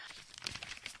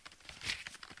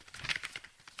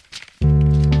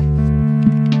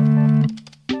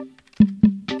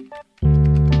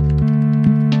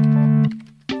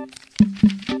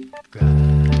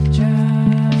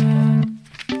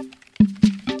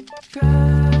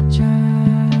Grad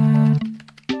Chat.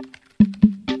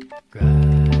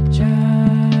 Grad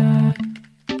Chat.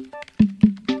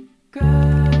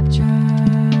 Grad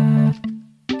Chat.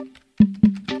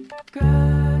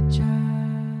 Grad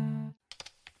Chat.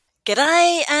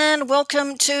 G'day and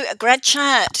welcome to Grad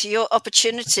Chat, your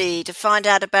opportunity to find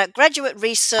out about graduate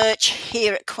research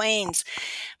here at Queen's.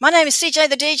 My name is CJ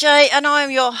the DJ and I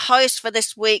am your host for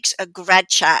this week's Grad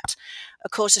Chat. Of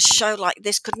course, a show like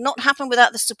this could not happen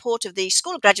without the support of the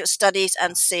School of Graduate Studies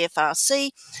and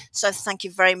CFRC, so thank you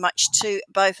very much to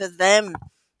both of them.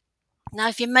 Now,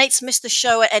 if your mates miss the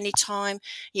show at any time,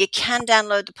 you can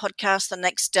download the podcast the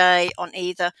next day on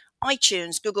either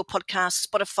iTunes, Google Podcasts,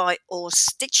 Spotify, or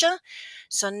Stitcher.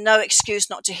 So no excuse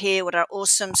not to hear what our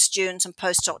awesome students and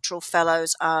postdoctoral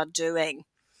fellows are doing.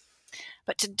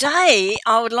 But today,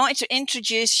 I would like to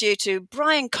introduce you to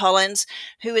Brian Collins,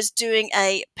 who is doing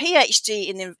a PhD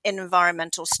in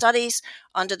environmental studies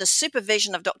under the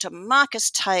supervision of Dr. Marcus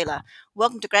Taylor.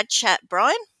 Welcome to Grad Chat,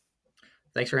 Brian.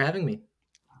 Thanks for having me.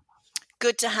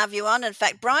 Good to have you on. In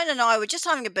fact, Brian and I were just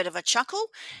having a bit of a chuckle.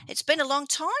 It's been a long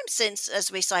time since,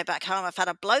 as we say back home, I've had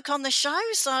a bloke on the show.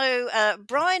 So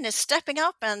Brian is stepping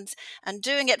up and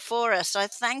doing it for us. So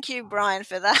thank you, Brian,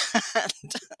 for that.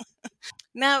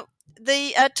 Now,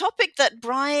 the topic that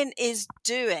Brian is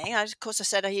doing, of course, I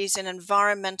said he's in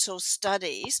environmental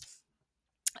studies,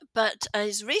 but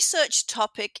his research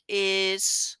topic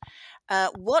is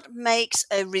what makes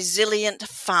a resilient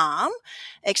farm,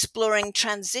 exploring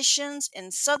transitions in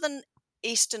southern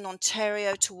eastern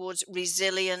Ontario towards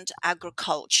resilient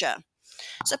agriculture.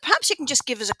 So perhaps you can just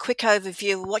give us a quick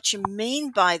overview of what you mean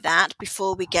by that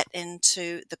before we get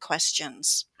into the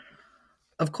questions.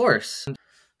 Of course.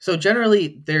 So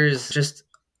generally, there's just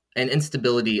an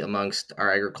instability amongst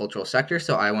our agricultural sector.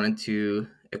 So I wanted to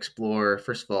explore,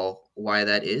 first of all, why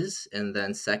that is, and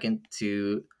then second,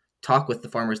 to talk with the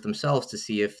farmers themselves to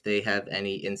see if they have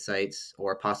any insights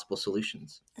or possible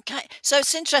solutions. Okay, so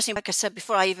it's interesting. Like I said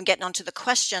before, I even get onto the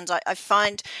questions. I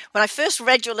find when I first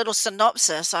read your little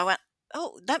synopsis, I went,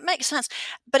 "Oh, that makes sense."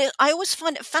 But I always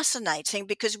find it fascinating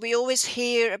because we always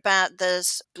hear about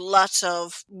this glut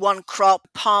of one crop,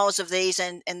 piles of these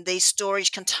in these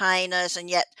storage containers, and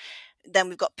yet then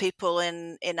we've got people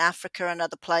in Africa and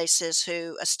other places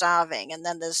who are starving. And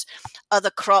then there's other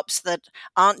crops that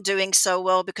aren't doing so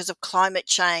well because of climate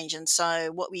change. And so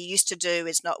what we used to do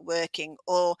is not working,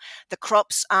 or the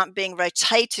crops aren't being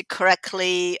rotated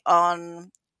correctly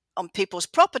on people's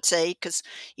property because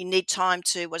you need time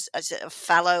to, is it a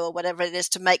fallow or whatever it is,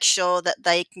 to make sure that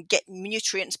they can get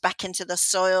nutrients back into the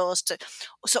soils.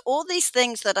 So all these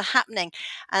things that are happening.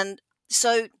 And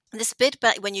so this bit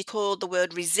back when you call the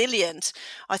word resilient,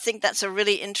 I think that's a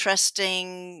really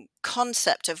interesting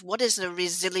concept of what is a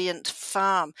resilient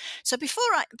farm. So before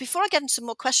I get into some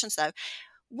more questions though,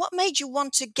 what made you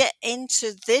want to get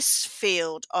into this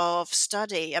field of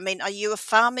study? I mean, are you a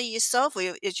farmer yourself,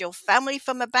 or is your family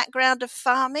from a background of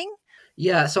farming?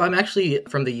 Yeah, so I'm actually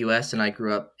from the US and I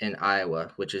grew up in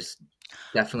Iowa, which is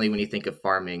definitely when you think of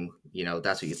farming,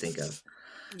 that's what you think of.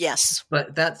 Yes.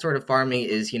 But that sort of farming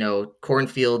is,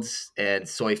 cornfields and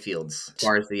soy fields, as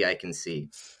far as the eye can see.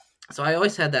 So I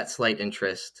always had that slight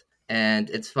interest. And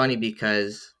it's funny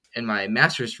because in my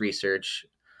master's research,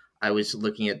 I was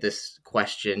looking at this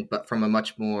question, but from a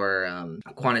much more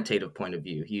quantitative point of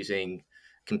view, using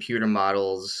computer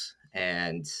models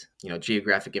and,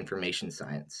 geographic information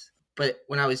science. But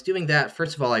when I was doing that,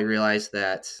 first of all, I realized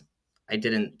that I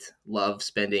didn't love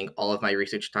spending all of my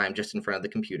research time just in front of the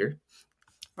computer.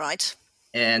 Right.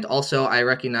 And also I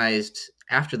recognized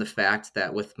after the fact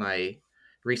that with my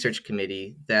research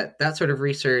committee that sort of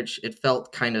research, it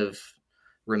felt kind of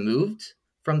removed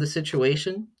from the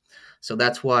situation. So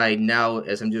that's why now,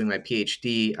 as I'm doing my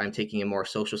PhD, I'm taking a more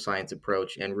social science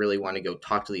approach and really want to go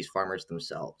talk to these farmers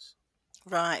themselves.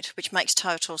 Right, which makes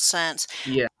total sense.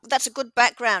 Yeah. That's a good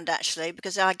background, actually,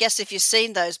 because I guess if you've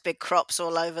seen those big crops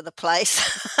all over the place,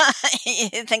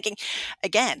 you're thinking,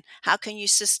 again, how can you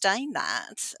sustain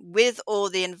that with all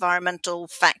the environmental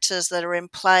factors that are in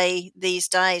play these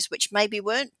days, which maybe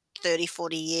weren't 30,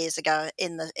 40 years ago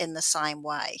in the same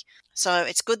way. So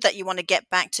it's good that you want to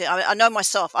get back to. I know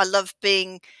myself. I love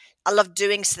doing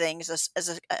things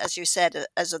as you said,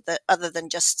 other than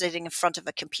just sitting in front of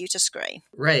a computer screen.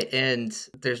 Right, and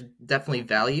there's definitely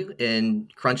value in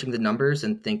crunching the numbers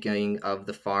and thinking of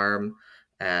the farm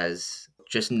as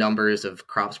just numbers of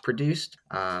crops produced,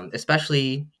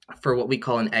 especially for what we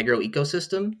call an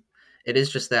agroecosystem. It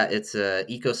is just that it's an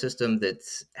ecosystem that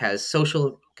has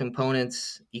social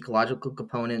components, ecological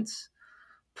components,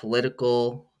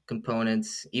 political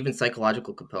components, even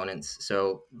psychological components.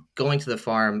 So going to the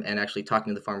farm and actually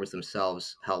talking to the farmers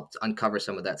themselves helped uncover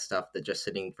some of that stuff that just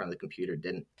sitting in front of the computer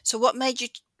didn't. So, what made you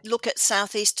look at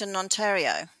southeastern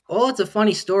Ontario? Well, it's a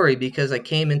funny story because I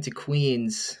came into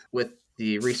Queens with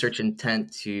the research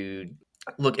intent to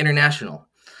look international,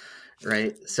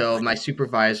 right? So Right. my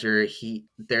supervisor,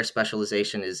 their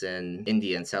specialization is in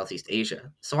India and Southeast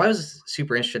Asia. So I was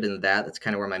super interested in that. That's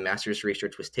kind of where my master's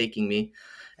research was taking me.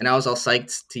 And I was all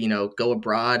psyched to, go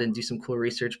abroad and do some cool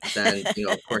research. But then,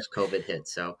 of course, COVID hit.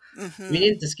 So we Hmm.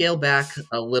 needed to scale back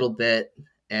a little bit.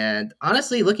 And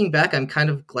honestly, looking back, I'm kind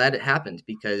of glad it happened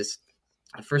because,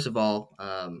 first of all,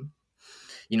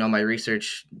 my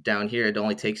research down here, it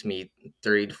only takes me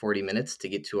 30 to 40 minutes to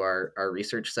get to our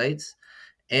research sites.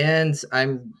 And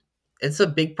it's a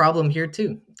big problem here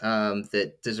too,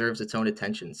 that deserves its own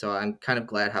attention. So I'm kind of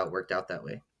glad how it worked out that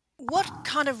way. What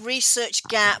kind of research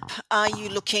gap are you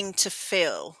looking to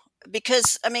fill?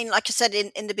 Because I mean, like I said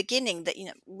in the beginning, that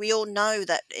we all know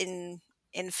that in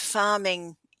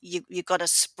farming you've got to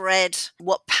spread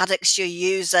what paddocks you're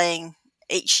using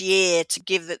each year to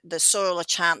give the soil a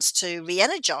chance to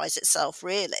re-energize itself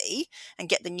really and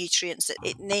get the nutrients that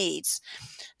it needs.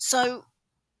 So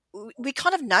we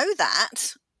kind of know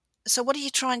that. So what are you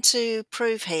trying to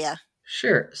prove here?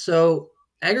 Sure. So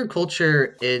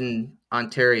agriculture in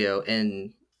Ontario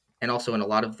and also in a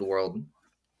lot of the world,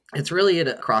 it's really at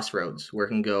a crossroads where it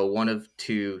can go one of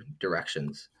two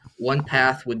directions. One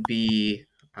path would be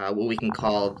what we can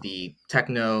call the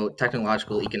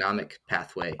technological economic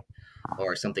pathway,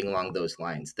 or something along those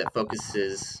lines, that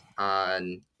focuses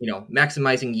on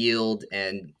maximizing yield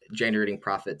and generating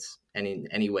profits in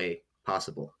any way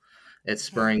possible. It's Mhm.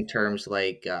 spurring terms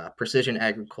like precision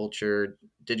agriculture,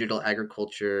 digital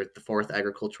agriculture, the fourth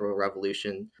agricultural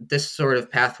revolution. This sort of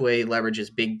pathway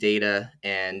leverages big data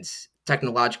and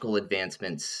technological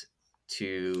advancements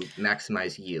to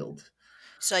maximize yield.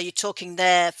 So you're talking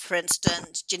there, for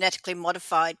instance, genetically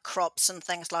modified crops and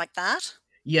things like that?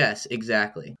 Yes,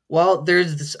 exactly. Well,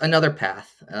 there's another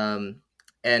path,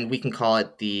 and we can call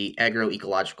it the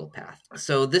agroecological path.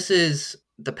 So this is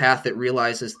the path that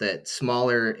realizes that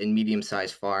smaller and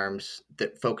medium-sized farms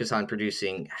that focus on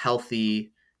producing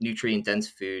healthy, nutrient-dense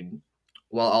food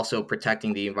while also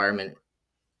protecting the environment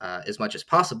as much as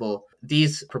possible,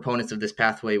 these proponents of this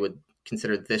pathway would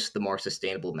consider this the more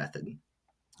sustainable method.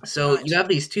 So you Right. have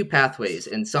these two pathways,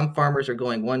 and some farmers are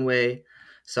going one way,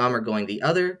 some are going the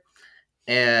other.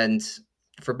 And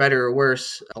for better or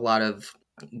worse, a lot of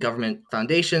government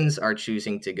foundations are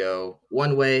choosing to go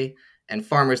one way, and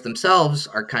farmers themselves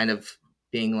are kind of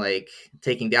being like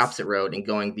taking the opposite road and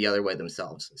going the other way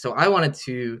themselves. So I wanted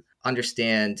to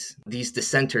understand these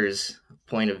dissenters'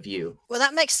 point of view. Well,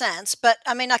 that makes sense. But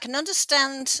I mean, I can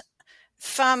understand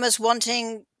farmers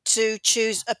wanting to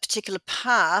choose a particular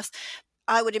path.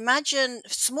 I would imagine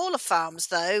smaller farms,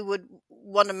 though, would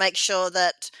want to make sure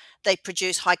that they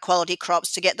produce high quality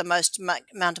crops to get the most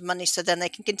amount of money so then they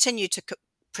can continue to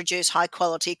produce high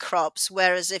quality crops.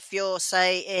 Whereas if you're,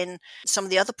 say, in some of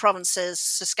the other provinces,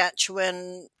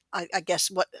 Saskatchewan, I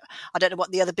guess I don't know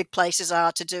what the other big places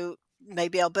are to do,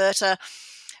 maybe Alberta,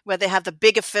 where they have the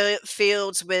bigger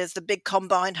fields with the big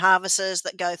combine harvesters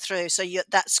that go through. So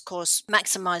that's, of course,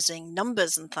 maximizing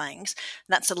numbers and things.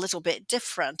 That's a little bit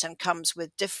different and comes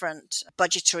with different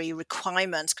budgetary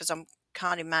requirements because I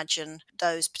can't imagine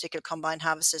those particular combine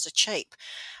harvesters are cheap.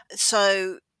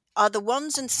 So are the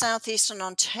ones in southeastern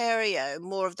Ontario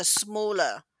more of the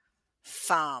smaller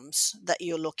farms that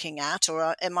you're looking at,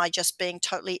 or am I just being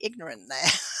totally ignorant there?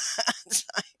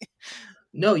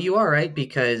 No, you are right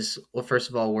because, well, first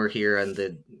of all, we're here on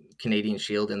the Canadian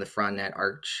Shield, and the Frontenac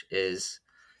Arch is,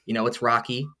 it's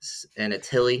rocky and it's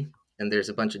hilly, and there's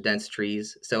a bunch of dense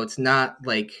trees. So it's not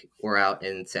like we're out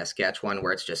in Saskatchewan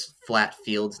where it's just flat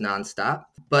fields nonstop.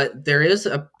 But there is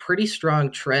a pretty strong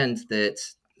trend that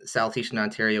Southeastern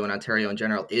Ontario and Ontario in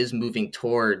general is moving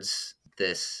towards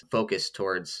this focus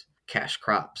towards cash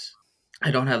crops. I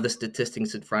don't have the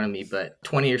statistics in front of me, but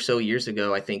 20 or so years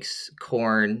ago, I think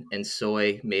corn and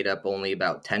soy made up only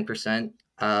about 10%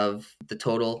 of the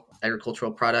total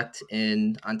agricultural product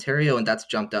in Ontario, and that's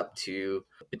jumped up to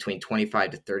between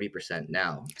 25 to 30%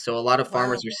 now. So a lot of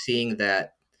farmers Wow. are seeing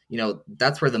that,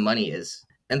 that's where the money is.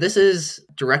 And this is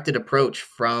directed approach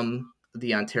from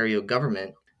the Ontario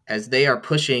government as they are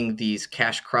pushing these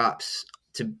cash crops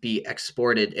to be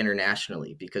exported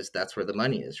internationally because that's where the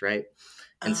money is, right?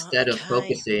 Instead of Okay.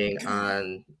 focusing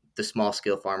on the small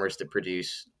scale farmers that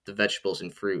produce the vegetables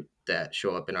and fruit that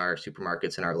show up in our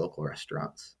supermarkets and our local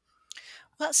restaurants.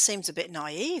 That seems a bit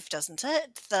naive, doesn't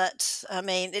it? That, I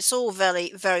mean, it's all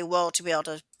very, very well to be able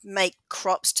to make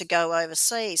crops to go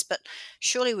overseas, but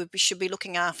surely should be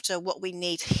looking after what we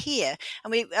need here.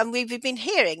 And we've been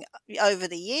hearing over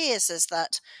the years is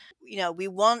that, we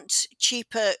want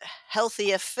cheaper,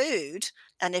 healthier food,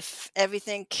 and if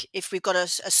we've got a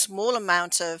small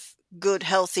amount of good,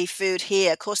 healthy food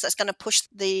here, of course, that's going to push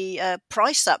the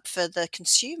price up for the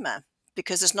consumer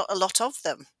because there's not a lot of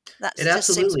them. That It just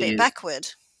seems a absolutely bit is. backward.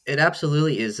 It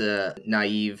absolutely is a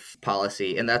naive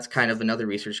policy, and that's kind of another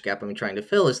research gap I'm trying to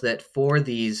fill, is that for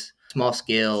these small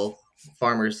scale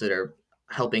farmers that are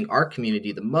helping our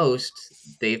community the most,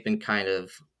 they've been kind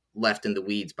of left in the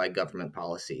weeds by government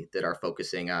policy that are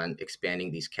focusing on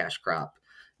expanding these cash crop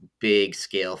big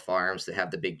scale farms that have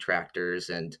the big tractors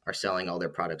and are selling all their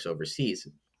products overseas.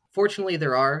 Fortunately,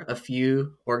 there are a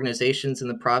few organizations in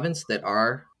the province that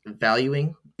are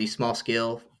valuing these small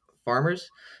scale farmers.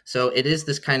 So it is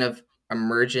this kind of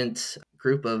emergent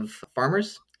group of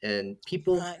farmers and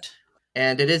people. Right.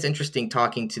 And it is interesting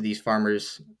talking to these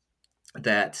farmers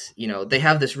that, they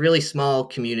have this really small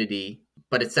community,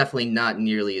 but it's definitely not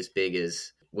nearly as big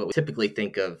as what we typically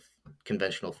think of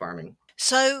conventional farming.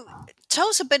 So tell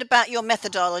us a bit about your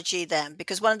methodology then,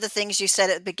 because one of the things you said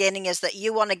at the beginning is that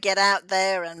you want to get out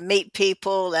there and meet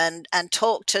people and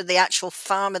talk to the actual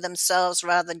farmer themselves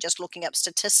rather than just looking up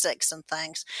statistics and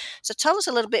things. So tell us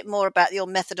a little bit more about your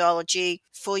methodology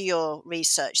for your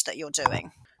research that you're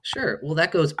doing. Sure. Well,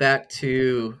 that goes back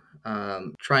to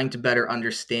trying to better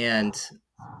understand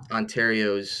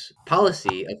Ontario's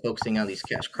policy of focusing on these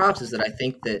cash crops, is that I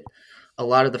think that a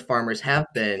lot of the farmers have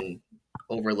been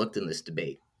overlooked in this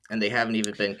debate and they haven't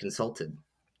even been consulted.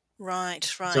 Right,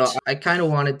 So right. I kind of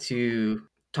wanted to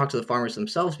talk to the farmers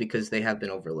themselves because they have been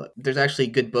overlooked. There's actually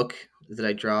a good book that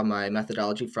I draw my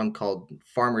methodology from called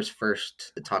Farmers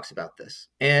First that talks about this.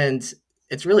 And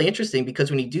it's really interesting because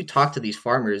when you do talk to these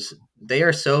farmers, they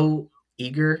are so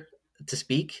eager to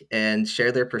speak and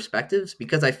share their perspectives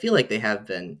because I feel like they have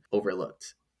been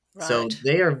overlooked. So Right.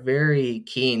 they are very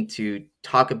keen to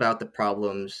talk about the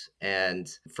problems. And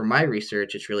for my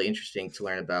research, it's really interesting to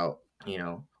learn about,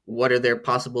 what are their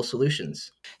possible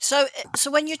solutions. So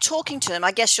when you're talking to them,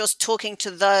 I guess you're talking to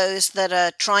those that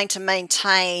are trying to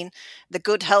maintain the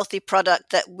good, healthy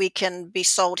product that we can be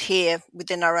sold here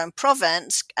within our own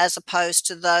province, as opposed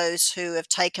to those who have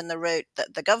taken the route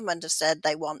that the government has said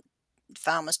they want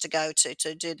farmers to go to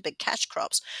do the big cash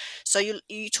crops. So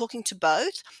you're talking to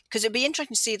both, because it'd be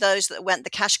interesting to see those that went the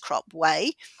cash crop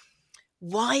way,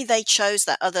 why they chose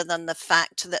that, other than the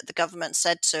fact that the government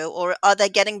said to, or are they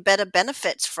getting better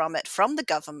benefits from it from the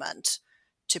government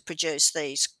to produce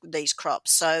these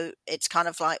crops? So it's kind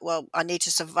of like, well, I need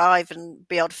to survive and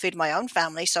be able to feed my own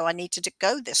family, so I need to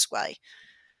go this way.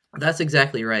 That's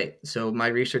exactly right. So my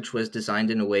research was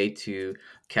designed in a way to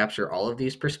capture all of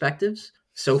these perspectives.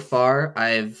 So far,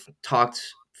 I've talked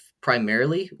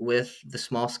primarily with the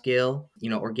small scale,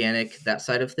 organic, that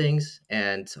side of things.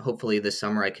 And hopefully this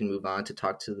summer I can move on to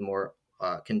talk to the more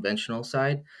conventional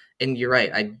side. And you're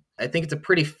right. I think it's a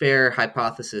pretty fair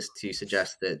hypothesis to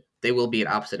suggest that they will be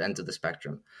at opposite ends of the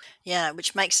spectrum. Yeah,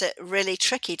 which makes it really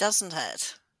tricky, doesn't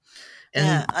it?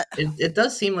 Yeah. And it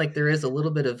does seem like there is a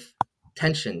little bit of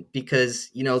tension because,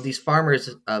 these farmers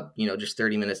up, just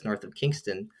 30 minutes north of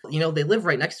Kingston, they live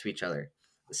right next to each other.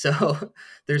 So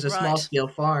there's a small Right. scale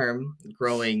farm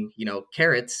growing,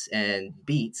 carrots and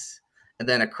beets. And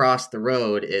then across the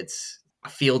road, it's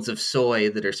fields of soy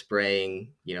that are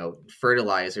spraying,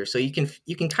 fertilizer. So you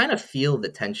can kind of feel the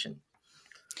tension.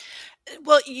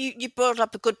 Well, you brought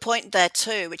up a good point there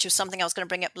too, which was something I was going to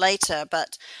bring up later.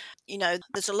 But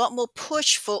there's a lot more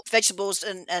push for vegetables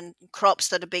and crops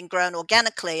that are being grown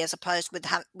organically, as opposed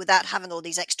without having all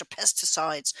these extra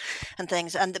pesticides and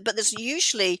things. But there's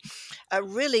usually a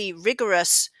really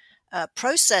rigorous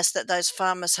process that those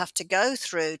farmers have to go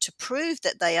through to prove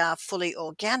that they are fully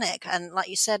organic. And like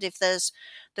you said, if there's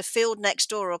the field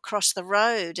next door or across the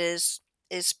road is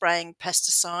spraying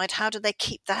pesticide, how do they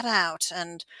keep that out?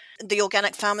 And the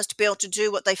organic farmers to be able to do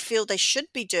what they feel they should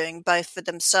be doing, both for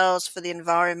themselves, for the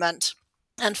environment,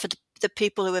 and for the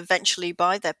people who eventually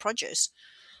buy their produce.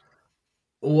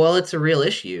 Well, it's a real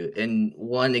issue. And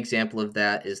one example of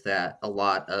that is that a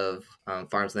lot of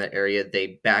farms in that area,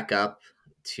 they back up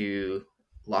to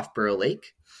Loughborough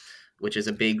Lake, which is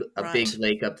a big Right.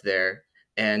 lake up there.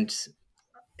 And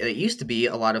it used to be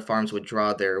a lot of farms would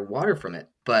draw their water from it,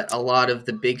 but a lot of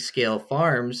the big scale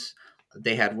farms,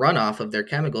 they had runoff of their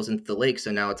chemicals into the lake,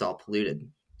 so now it's all polluted.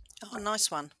 Oh, nice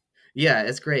one. Yeah,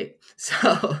 it's great.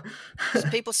 So Because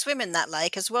people swim in that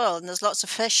lake as well, and there's lots of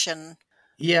fish and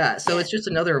Yeah, so Yeah. it's just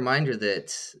another reminder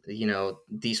that,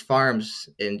 these farms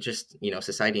and just,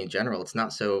 society in general, it's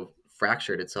not so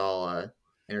fractured, it's all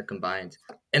intercombined.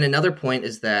 And another point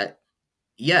is that,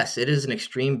 yes, it is an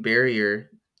extreme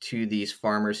barrier to these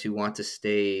farmers who want to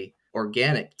stay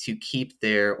organic to keep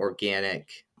their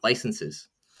organic licenses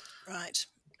Right.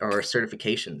 or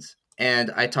certifications.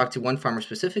 And I talked to one farmer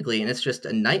specifically, and it's just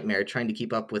a nightmare trying to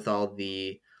keep up with all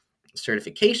the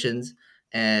certifications.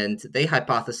 And they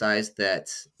hypothesized that,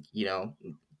 you know,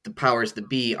 the powers that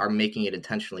be are making it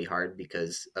intentionally hard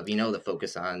because of, the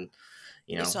focus on,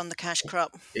 you It's know, on the cash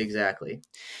crop. exactly.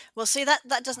 Well, see, that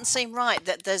doesn't seem right,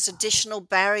 that there's additional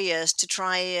barriers to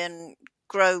try and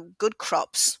grow good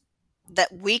crops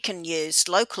that we can use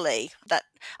locally. That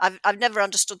I've never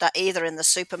understood that either in the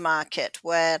supermarket,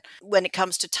 where when it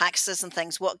comes to taxes and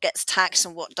things, what gets taxed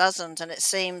and what doesn't. And it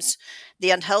seems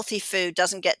the unhealthy food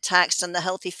doesn't get taxed and the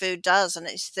healthy food does. And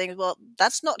it's things, well,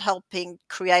 that's not helping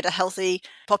create a healthy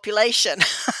population.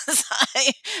 So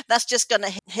that's just going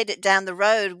to hit it down the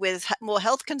road with more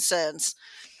health concerns.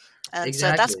 And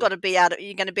so that's got Exactly. to be you're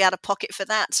going to be out of pocket for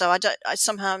that. So I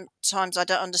somehow times I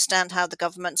don't understand how the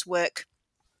governments work,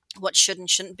 what should and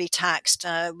shouldn't be taxed.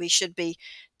 We should be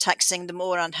taxing the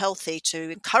more unhealthy to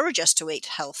encourage us to eat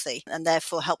healthy and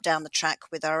therefore help down the track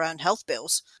with our own health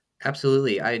bills.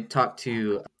 Absolutely. I talked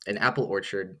to an apple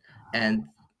orchard, and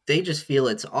they just feel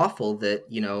it's awful that,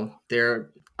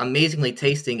 they're amazingly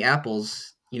tasting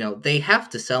apples, they have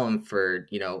to sell them for,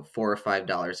 $4 or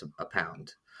 $5 a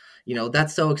pound.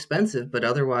 That's so expensive, but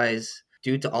otherwise,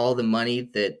 due to all the money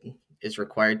that is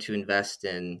required to invest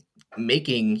in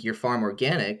making your farm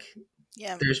organic,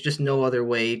 Yeah, there's just no other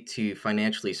way to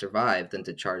financially survive than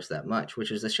to charge that much,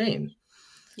 which is a shame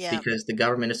yeah. because the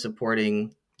government is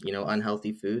supporting,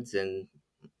 unhealthy foods and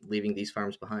leaving these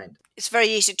farms behind. It's very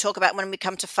easy to talk about when we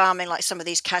come to farming, like some of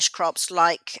these cash crops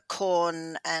like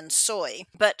corn and soy.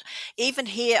 But even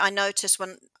here, I noticed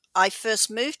when I first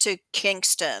moved to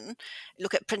Kingston,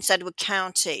 look at Prince Edward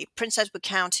County. Prince Edward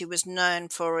County was known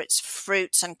for its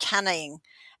fruits and canning,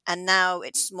 and now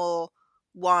it's more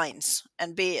wines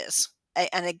and beers.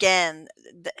 And again,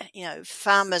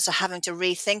 farmers are having to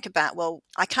rethink about, well,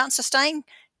 I can't sustain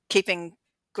keeping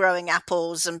growing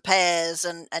apples and pears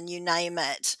and you name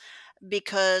it,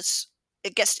 because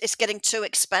it's getting too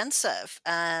expensive.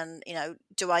 And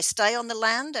do I stay on the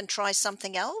land and try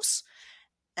something else?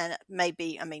 And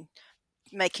maybe, I mean,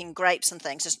 making grapes and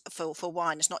things for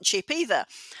wine is not cheap either,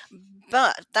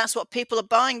 but that's what people are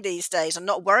buying these days and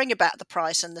not worrying about the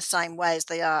price in the same way as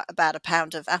they are about a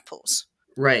pound of apples.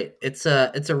 Right. It's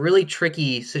a really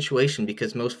tricky situation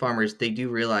because most farmers they do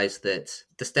realize that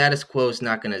the status quo is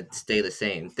not going to stay the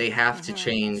same. They have to Hmm.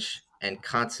 change and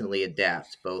constantly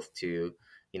adapt both to,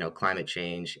 climate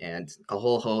change and a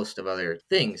whole host of other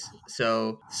things.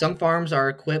 So some farms are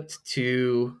equipped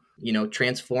to,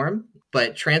 transform,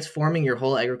 but transforming your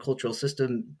whole agricultural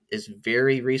system is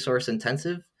very resource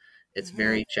intensive. It's Hmm.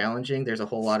 very challenging. There's a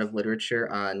whole lot of literature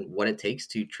on what it takes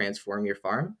to transform your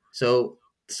farm. So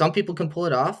some people can pull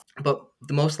it off, but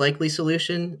the most likely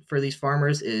solution for these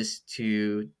farmers is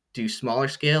to do smaller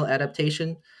scale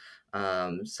adaptation,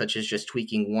 such as just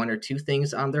tweaking one or two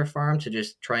things on their farm to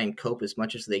just try and cope as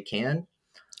much as they can.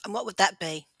 And what would that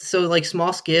be? So, like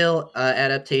small scale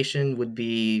adaptation would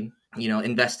be,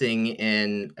 investing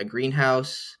in a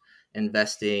greenhouse,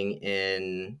 investing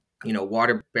in,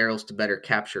 water barrels to better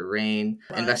capture rain,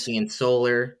 Right, investing in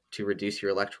solar to reduce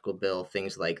your electrical bill,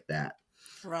 things like that.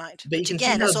 right, But you which can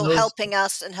see again how is all those helping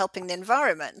us and helping the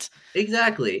environment.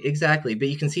 exactly, exactly. But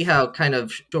you can see how kind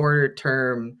of shorter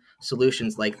term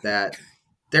solutions like that,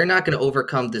 they're not going to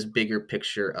overcome this bigger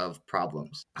picture of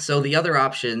problems. So the other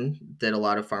option that a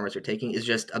lot of farmers are taking is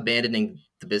just abandoning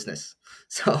the business.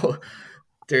 So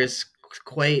there's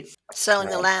quite Selling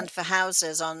the uh, land for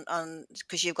houses on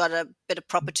because you've got a bit of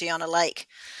property on a lake.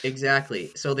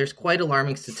 exactly. So there's quite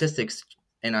alarming statistics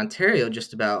in Ontario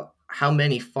just about how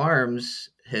many farms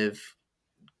have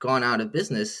gone out of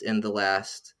business in the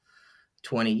last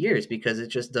 20 years because it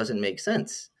just doesn't make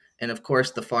sense. And of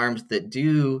course, the farms that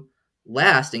do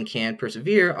last and can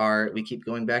persevere are, we keep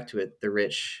going back to it, the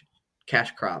rich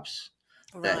cash crops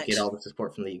that get Right. all the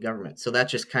support from the government. So that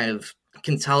just kind of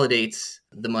consolidates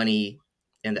the money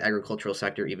in the agricultural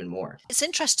sector even more. It's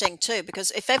interesting too,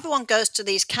 because if everyone goes to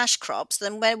these cash crops,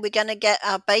 then where are we going to get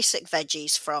our basic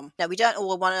veggies from? Now, we don't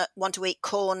all want to eat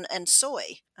corn and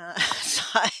soy.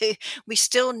 So we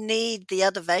still need the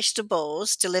other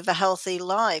vegetables to live a healthy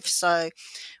life. So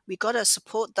we've got to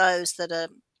support those that are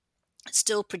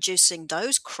still producing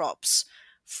those crops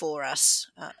for us.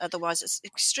 Otherwise, it's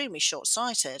extremely short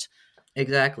sighted.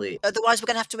 Exactly. Otherwise, we're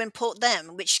going to have to import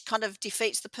them, which kind of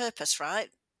defeats the purpose, right?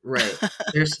 Right.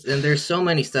 There's so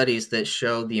many studies that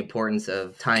show the importance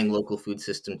of tying local food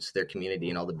systems to their community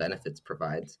and all the benefits it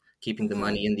provides, keeping the Hmm.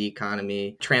 money in the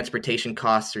economy, transportation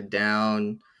costs are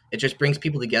down. It just brings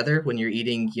people together when you're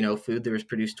eating, food that was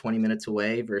produced 20 minutes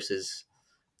away versus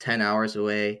 10 hours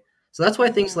away. So that's why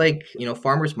things Hmm. like,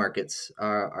 farmers markets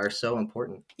are so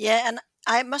important. Yeah, and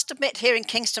I must admit, here in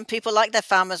Kingston, people like their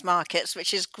farmers markets,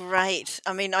 which is great.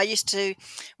 I mean, I used to,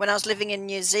 when I was living in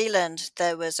New Zealand,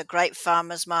 there was a great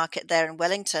farmers market there in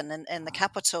Wellington, in the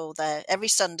capital there, every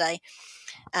Sunday.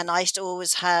 And I used to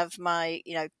always have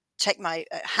take my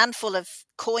handful of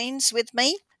coins with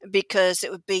me because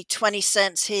it would be 20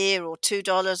 cents here or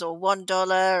 $2 or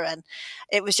 $1. And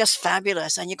it was just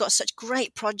fabulous. And you got such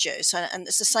great produce. And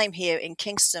it's the same here in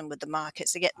Kingston with the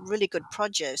markets. They get really good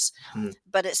produce, Mm.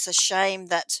 but it's a shame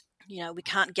that we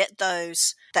can't get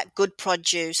that good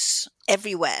produce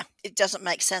everywhere. It doesn't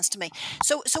make sense to me.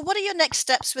 So what are your next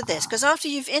steps with this? Because after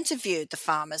you've interviewed the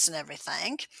farmers and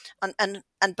everything,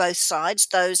 and both sides,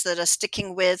 those that are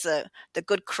sticking with the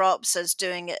good crops, as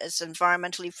doing it as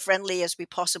environmentally friendly as we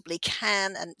possibly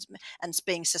can, and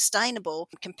being sustainable,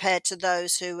 compared to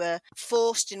those who are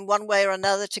forced in one way or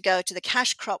another to go to the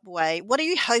cash crop way, what are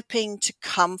you hoping to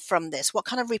come from this? What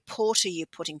kind of report are you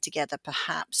putting together,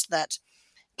 perhaps, that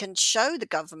can show the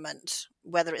government,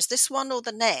 whether it's this one or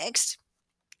the next,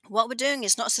 what we're doing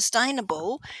is not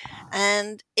sustainable,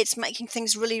 and it's making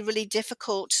things really, really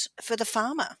difficult for the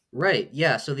farmer? Right.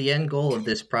 Yeah. So the end goal of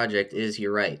this project is,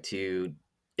 you're right, to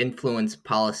influence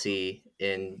policy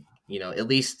in, at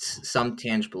least some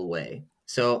tangible way.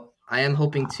 So I am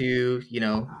hoping to,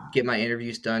 get my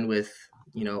interviews done with,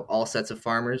 all sets of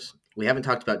farmers. We haven't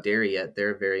talked about dairy yet.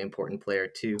 They're a very important player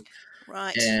too.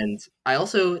 Right. And I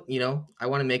also, I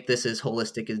want to make this as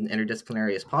holistic and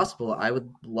interdisciplinary as possible. I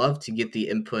would love to get the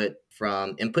input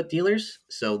from input dealers.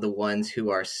 So the ones who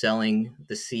are selling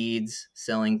the seeds,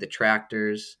 selling the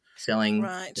tractors, selling the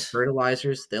Right.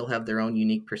 fertilizers, they'll have their own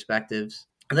unique perspectives.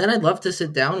 And then I'd love to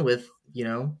sit down with,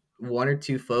 one or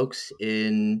two folks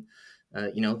in,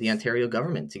 the Ontario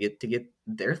government to get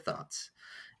their thoughts.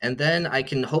 And then I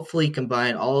can hopefully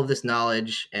combine all of this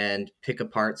knowledge and pick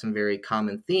apart some very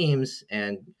common themes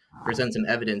and present some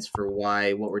evidence for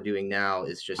why what we're doing now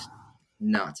is just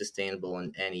not sustainable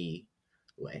in any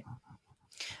way.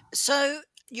 So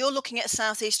you're looking at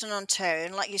southeastern Ontario,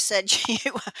 and like you said,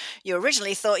 you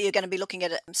originally thought you were going to be looking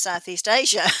at Southeast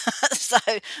Asia, so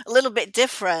a little bit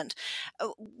different.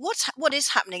 What is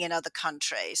happening in other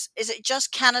countries? Is it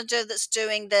just Canada that's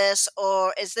doing this,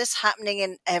 or is this happening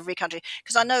in every country?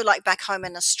 Because I know, like back home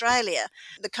in Australia,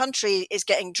 the country is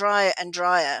getting drier and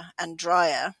drier and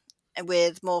drier, and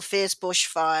with more fierce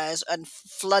bushfires and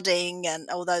flooding and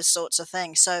all those sorts of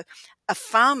things. So a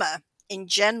farmer in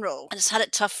general has had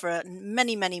it tough for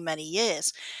many, many, many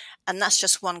years. And that's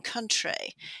just one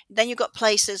country. Then you've got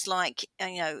places like,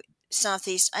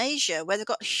 Southeast Asia, where they've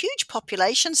got huge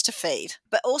populations to feed.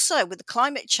 But also with the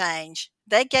climate change,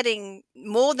 they're getting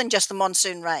more than just the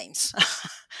monsoon rains.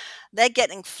 They're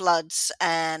getting floods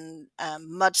and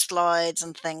mudslides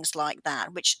and things like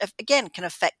that, which again can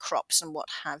affect crops and what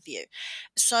have you.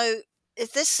 So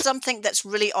is this something that's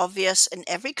really obvious in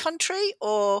every country,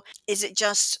 or is it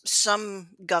just some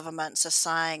governments are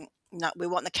saying, no, we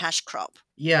want the cash crop?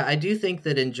 Yeah, I do think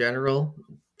that in general,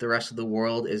 the rest of the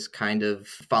world is kind of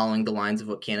following the lines of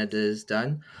what Canada has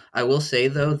done. I will say,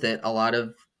 though, that a lot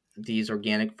of these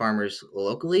organic farmers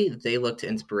locally, they look to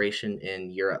inspiration in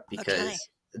Europe Okay. because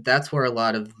that's where a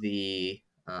lot of the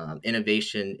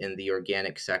innovation in the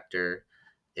organic sector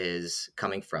is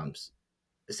coming from.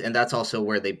 And that's also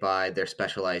where they buy their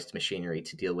specialized machinery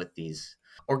to deal with these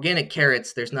organic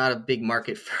carrots. There's not a big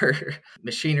market for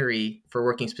machinery for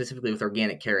working specifically with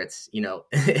organic carrots,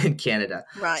 in Canada.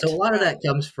 So a Right, lot of right. that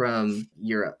comes from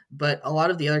Europe. But a lot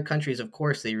of the other countries, of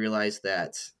course, they realize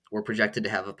that we're projected to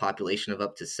have a population of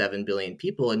up to 7 billion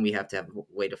people, and we have to have a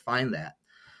way to find that.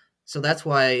 So that's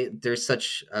why there's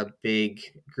such a big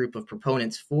group of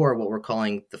proponents for what we're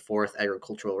calling the fourth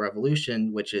agricultural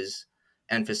revolution, which is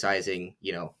emphasizing,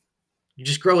 you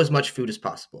just grow as much food as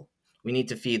possible. We need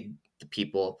to feed the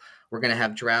people. We're going to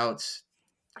have droughts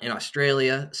in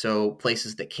Australia, so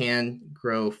places that can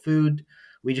grow food,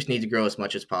 we just need to grow as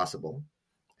much as possible.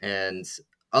 And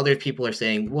other people are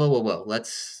saying, whoa, whoa, whoa,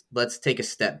 let's take a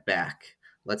step back.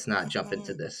 Let's not jump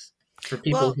into Mhm. this. For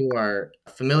people Well, who are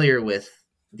familiar with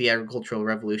the agricultural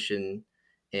revolution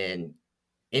in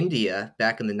India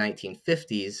back in the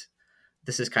 1950s,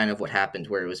 this is kind of what happened,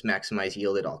 where it was maximize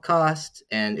yield at all costs,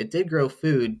 and it did grow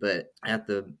food, but at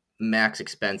the max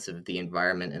expense of the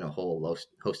environment and a whole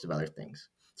host of other things.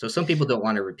 So some people don't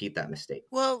want to repeat that mistake.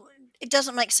 Well, it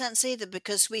doesn't make sense either,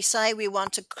 because we say we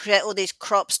want to create all these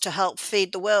crops to help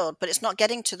feed the world, but it's not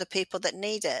getting to the people that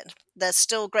need it. There's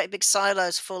still great big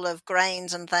silos full of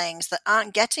grains and things that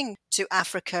aren't getting to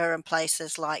Africa and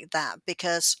places like that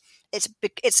because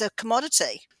it's a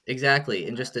commodity. Exactly.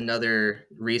 And just another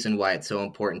reason why it's so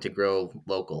important to grow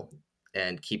local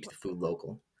and keep the food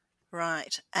local.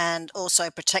 Right. And also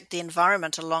protect the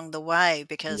environment along the way, Yeah.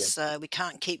 because we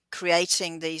can't keep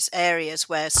creating these areas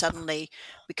where suddenly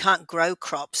we can't grow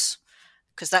crops,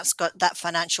 because that's got that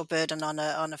financial burden on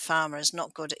a farmer is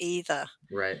not good either.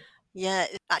 Right. Yeah,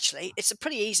 actually, it's a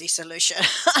pretty easy solution.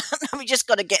 We just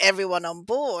got to get everyone on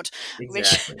board,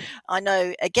 which Exactly. I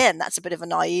know, again, that's a bit of a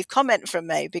naive comment from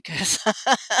me, because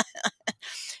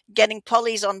getting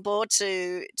pollies on board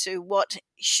to what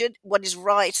is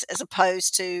right, as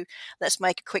opposed to let's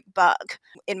make a quick buck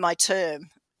in my term,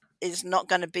 is not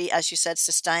going to be, as you said,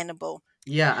 sustainable.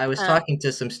 Yeah, I was Uh, talking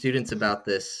to some students about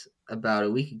this about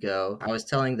a week ago. I was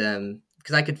telling them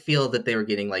because I could feel that they were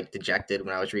getting like dejected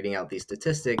when I was reading out these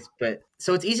statistics. But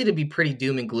so it's easy to be pretty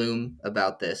doom and gloom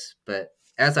about this. But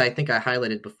as I think I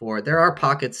highlighted before, there are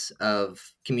pockets of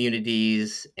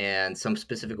communities and some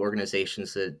specific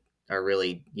organizations that are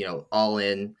really, all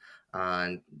in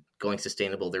on going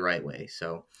sustainable the right way.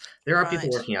 So there are people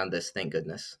right. working on this, thank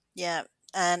goodness. Yeah.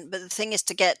 But the thing is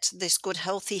to get this good,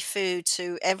 healthy food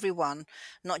to everyone,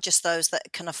 not just those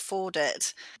that can afford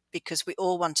it, because we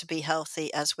all want to be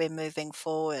healthy as we're moving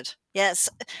forward. Yes,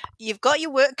 you've got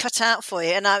your work cut out for you,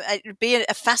 and it would be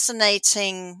a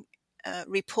fascinating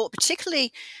report,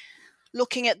 particularly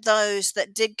looking at those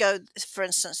that did go, for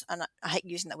instance, and I hate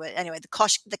using that word anyway,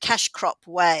 the cash crop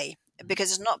way,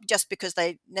 because it's not just because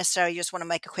they necessarily just want to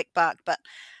make a quick buck, but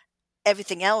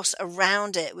everything else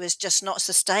around it was just not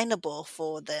sustainable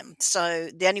for them.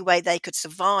 So the only way they could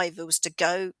survive was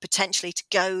potentially to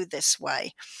go this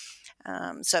way.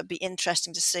 So it'd be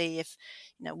interesting to see if,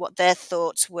 what their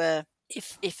thoughts were,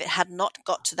 if it had not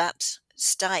got to that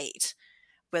state,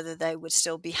 whether they would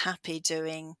still be happy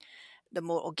doing the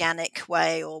more organic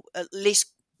way, or at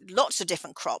least lots of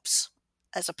different crops,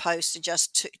 as opposed to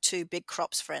just two big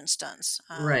crops, for instance.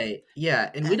 Right.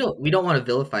 Yeah, and we And don't want to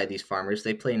vilify these farmers.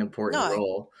 They play an important no,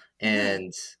 role. mhm,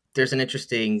 And there's an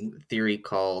interesting theory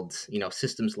called,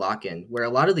 systems lock-in, where a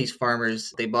lot of these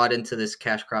farmers, they bought into this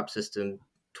cash crop system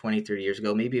 20, 30 years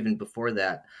ago, maybe even before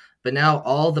that. But now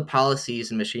all the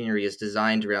policies and machinery is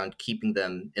designed around keeping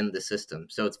them in the system.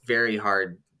 So it's very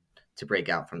hard to break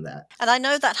out from that. and I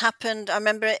know that happened. I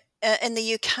remember it in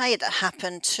the UK. That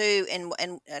happened too in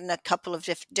a couple of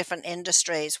different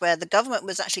industries, where the government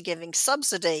was actually giving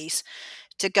subsidies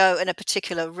to go in a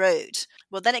particular route.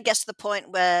 Well, then it gets to the point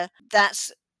where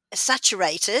that's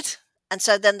saturated, and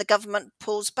so then the government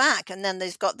pulls back, and then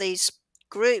they've got these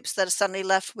groups that are suddenly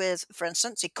left with, for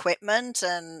instance, equipment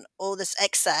and all this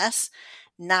excess.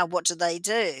 Now, what do they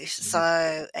do? Mhm.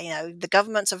 So, the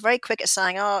governments are very quick at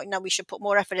saying, oh, we should put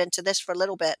more effort into this for a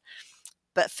little bit,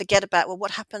 but forget about, well,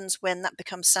 what happens when that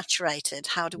becomes saturated?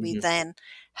 How do we Mhm. then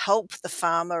help the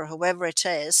farmer or whoever it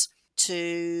is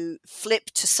to flip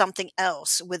to something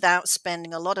else without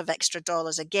spending a lot of extra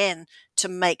dollars again to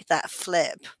make that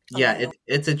flip Yeah, along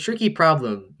the it's a tricky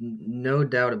problem, no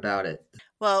doubt about it.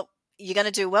 Well, you're going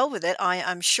to do well with it,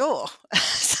 I'm sure.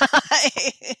 So,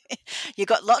 you've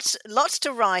got lots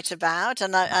to write about,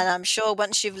 and I'm sure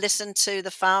once you've listened to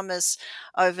the farmers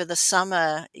over the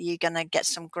summer, you're going to get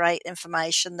some great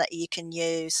information that you can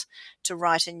use to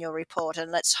write in your report.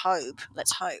 And let's hope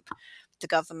the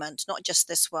government, not just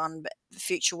this one, but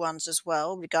future ones as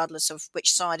well, regardless of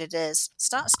which side it is,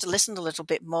 starts to listen a little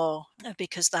bit more,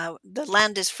 because the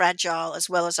land is fragile as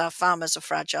well as our farmers are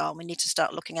fragile. We need to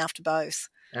start looking after both.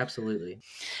 Absolutely.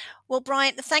 Well,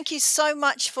 Brian, thank you so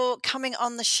much for coming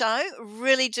on the show.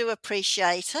 Really do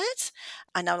appreciate it.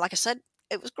 I know, like I said,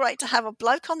 it was great to have a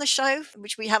bloke on the show,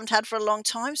 which we haven't had for a long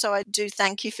time. So I do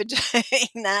thank you for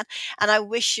doing that. And I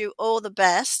wish you all the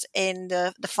best in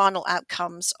the final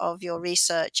outcomes of your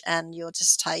research and your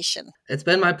dissertation. It's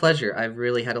been my pleasure. I've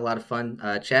really had a lot of fun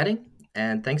chatting,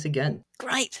 and thanks again.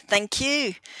 Great. Thank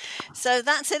you. So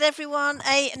that's it, everyone.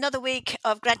 Another week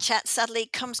of Grad Chat sadly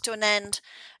comes to an end.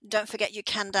 Don't forget you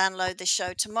can download this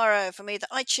show tomorrow from either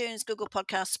iTunes, Google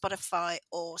Podcasts, Spotify,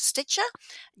 or Stitcher.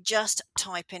 Just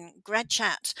type in Grad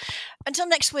Chat. Until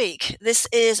next week, this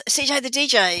is CJ the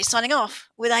DJ signing off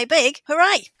with a big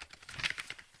hooray.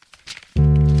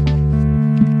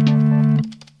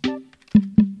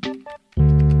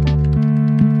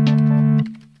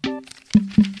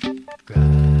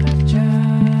 Gotcha.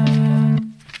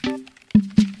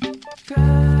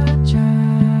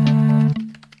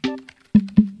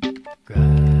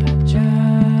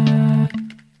 Gotcha.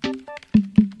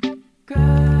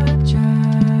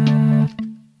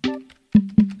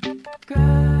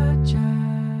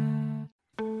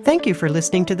 Thank you for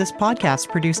listening to this podcast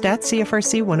produced at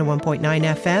CFRC 101.9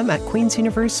 FM at Queen's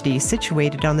University,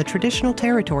 situated on the traditional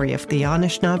territory of the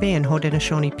Anishinaabe and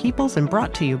Haudenosaunee peoples and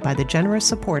brought to you by the generous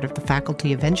support of the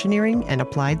Faculty of Engineering and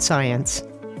Applied Science.